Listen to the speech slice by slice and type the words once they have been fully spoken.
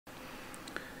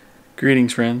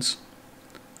Greetings, friends.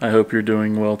 I hope you're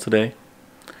doing well today.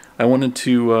 I wanted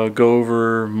to go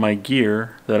over my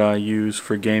gear that I use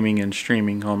for gaming and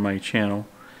streaming on my channel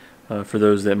for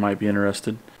those that might be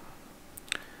interested.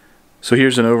 So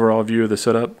here's an overall view of the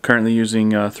setup. Currently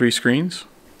using 3 screens,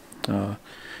 and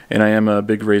I am a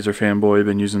big Razer fanboy.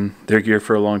 Been using their gear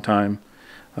for a long time.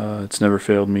 It's never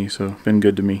failed me, so been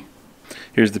good to me.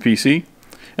 Here's the PC,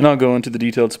 and I'll go into the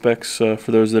detailed specs for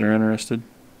those that are interested.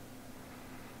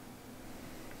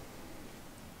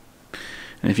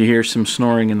 And if you hear some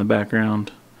snoring in the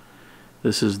background,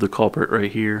 this is the culprit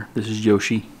right here. This is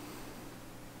Yoshi.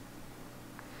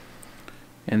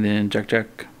 And then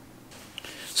Jack.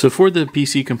 So for the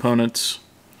PC components,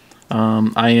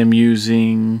 I am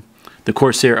using the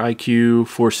Corsair iQ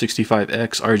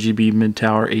 465X RGB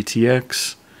mid-tower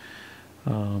ATX.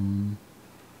 I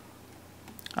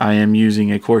am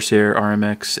using a Corsair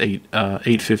RMX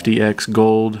 850X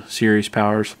Gold series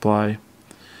power supply.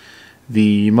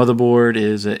 The motherboard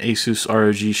is an Asus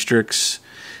ROG Strix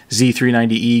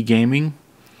Z390E Gaming.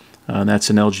 That's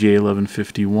an LGA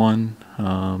 1151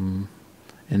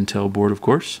 Intel board, of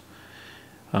course.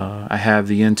 I have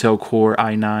the Intel Core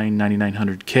i9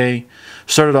 9900K.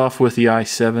 Started off with the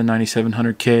i7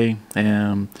 9700K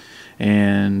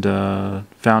and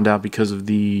found out because of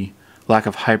the lack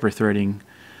of hyper-threading,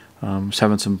 was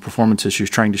having some performance issues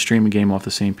trying to stream a game off the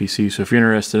same PC. So if you're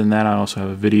interested in that, I also have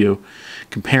a video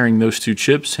comparing those two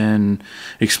chips and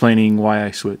explaining why I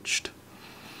switched.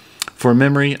 For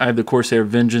memory, I have the Corsair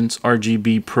Vengeance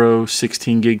RGB Pro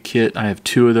 16 gig kit. I have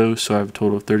 2 of those, so I have a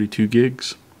total of 32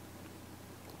 gigs.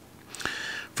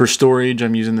 For storage,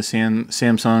 I'm using the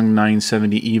Samsung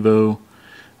 970 EVO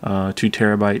 2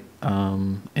 terabyte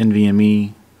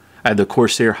NVMe. I have the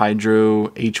Corsair Hydro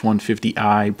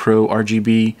H150i Pro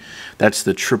RGB. That's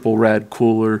the triple rad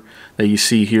cooler that you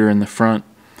see here in the front,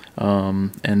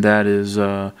 and that is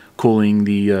cooling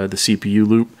the CPU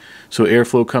loop. So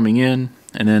airflow coming in,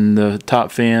 and then the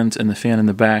top fans and the fan in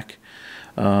the back,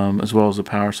 as well as the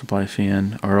power supply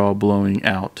fan, are all blowing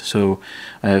out. So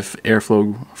I have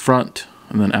airflow front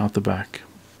and then out the back.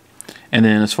 And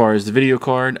then as far as the video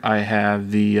card, I have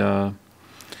the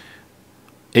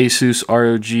Asus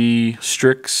ROG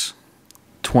Strix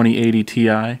 2080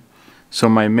 Ti. So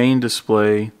my main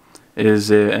display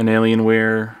is an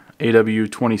Alienware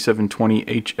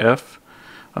AW2720HF.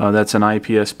 That's an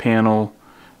IPS panel.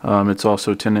 It's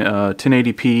also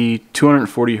 1080p,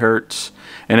 240 Hz,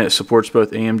 and it supports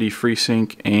both AMD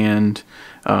FreeSync and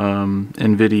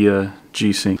NVIDIA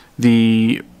G-Sync.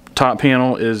 The top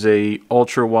panel is a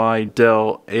ultra-wide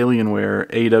Dell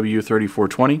Alienware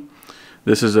AW3420.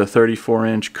 This is a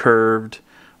 34-inch curved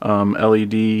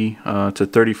LED to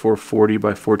 3440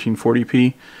 by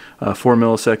 1440p, 4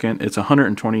 millisecond. It's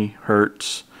 120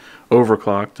 Hertz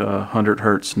overclocked, 100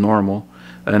 Hertz normal,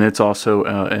 and it's also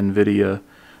NVIDIA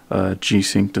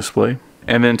G-Sync display.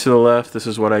 And then to the left, this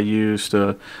is what I use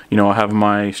to, I have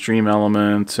my stream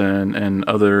elements and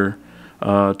other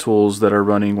tools that are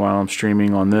running while I'm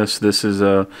streaming on this. This is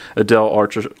a Dell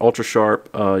Ultra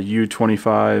Sharp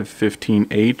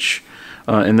U2515H.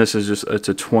 And this is it's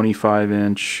a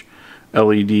 25-inch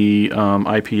LED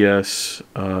IPS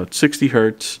 60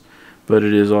 Hertz, but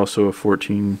it is also a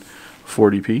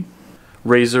 1440p.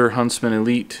 Razer Huntsman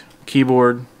Elite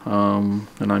keyboard, and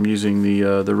I'm using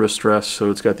the wrist rest, so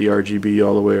it's got the RGB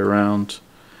all the way around.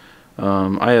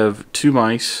 I have 2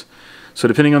 mice, so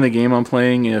depending on the game I'm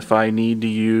playing, if I need to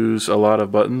use a lot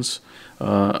of buttons,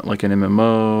 like an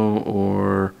MMO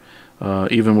or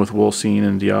even with Wolcene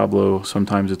and Diablo,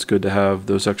 sometimes it's good to have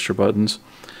those extra buttons.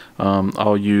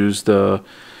 I'll use the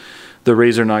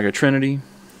Razer Naga Trinity,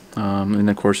 and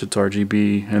of course it's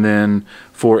RGB. And then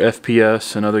for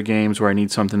FPS and other games where I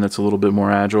need something that's a little bit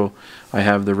more agile, I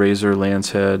have the Razer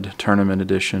Lancehead Tournament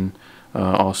Edition,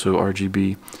 also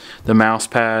RGB. The mouse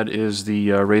pad is the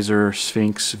Razer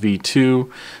Sphinx V2,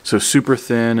 so super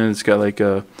thin, and it's got like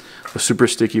a super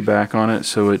sticky back on it,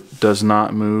 so it does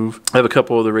not move. I have a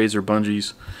couple of the Razer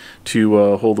bungees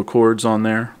to hold the cords on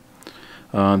there.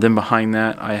 Then behind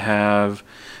that, I have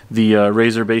the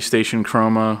Razer Base Station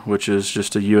Chroma, which is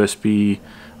just a USB,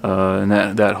 and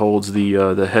that holds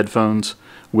the headphones,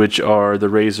 which are the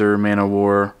Razer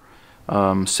ManaWar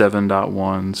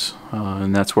 7.1s,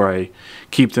 and that's where I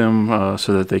keep them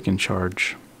so that they can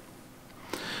charge.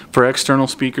 For external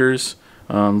speakers,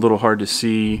 a little hard to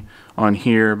see on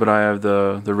here, but I have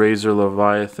the Razer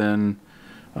Leviathan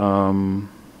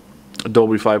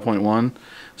Dolby 5.1.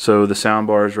 So the sound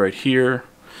bar is right here,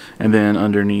 and then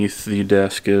underneath the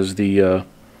desk is the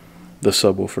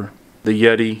subwoofer. The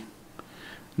Yeti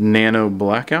Nano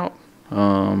Blackout.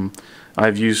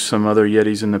 I've used some other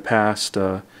Yetis in the past.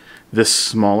 this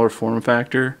smaller form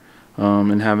factor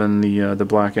and having the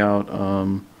blackout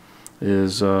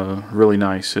is really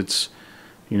nice. It's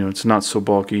it's not so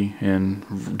bulky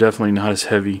and definitely not as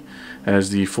heavy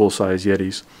as the full-size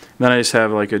Yetis. And then I just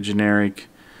have like a generic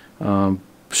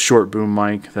short boom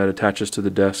mic that attaches to the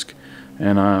desk,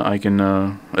 and I can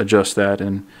adjust that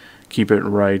and keep it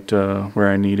right where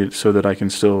I need it so that I can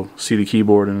still see the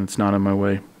keyboard and it's not in my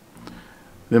way.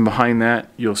 Then behind that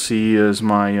you'll see is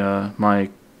my my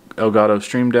Elgato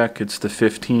Stream Deck. It's the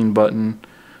 15 button.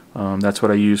 That's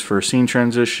what I use for scene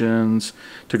transitions,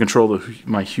 to control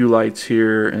my hue lights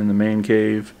here in the main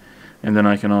cave, and then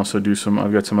I can also do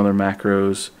I've got some other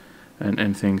macros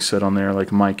and things set on there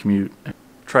like mic mute.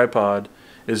 Tripod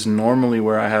is normally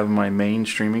where I have my main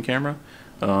streaming camera.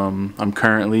 I'm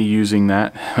currently using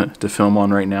that to film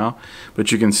on right now,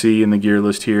 but you can see in the gear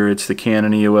list here it's the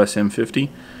Canon EOS M50.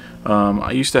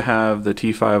 I used to have the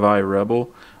T5i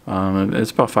Rebel.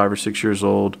 It's about 5 or 6 years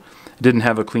old. It didn't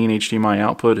have a clean HDMI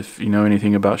output. If you know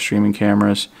anything about streaming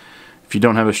cameras, if you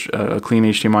don't have a clean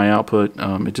HDMI output,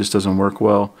 it just doesn't work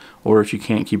well. Or if you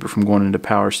can't keep it from going into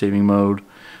power saving mode,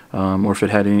 or if it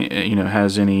had any,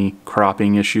 has any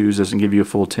cropping issues, doesn't give you a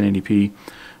full 1080p,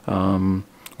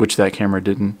 which that camera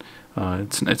didn't.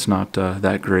 It's not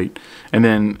that great. And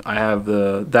then I have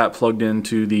that plugged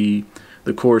into the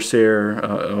Corsair,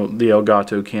 the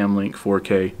Elgato Camlink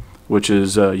 4K, which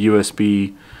is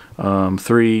USB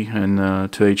 3 and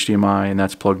to HDMI, and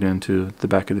that's plugged into the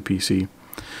back of the PC.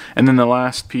 And then the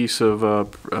last piece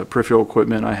of peripheral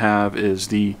equipment I have is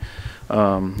the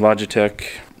Logitech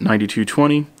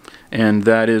 9220, and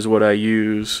that is what I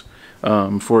use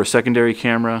for a secondary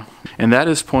camera, and that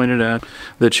is pointed at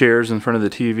the chairs in front of the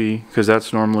TV because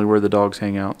that's normally where the dogs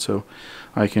hang out, so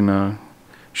I can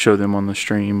show them on the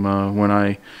stream when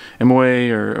I am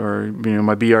away, or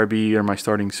my BRB or my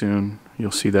starting soon.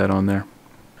 You'll see that on there.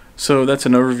 So that's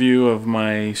an overview of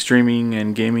my streaming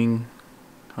and gaming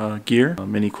gear.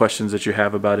 Any questions that you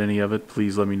have about any of it,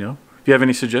 please let me know. If you have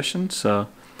any suggestions,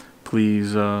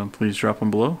 please drop them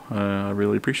below. I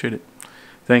really appreciate it.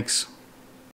 Thanks.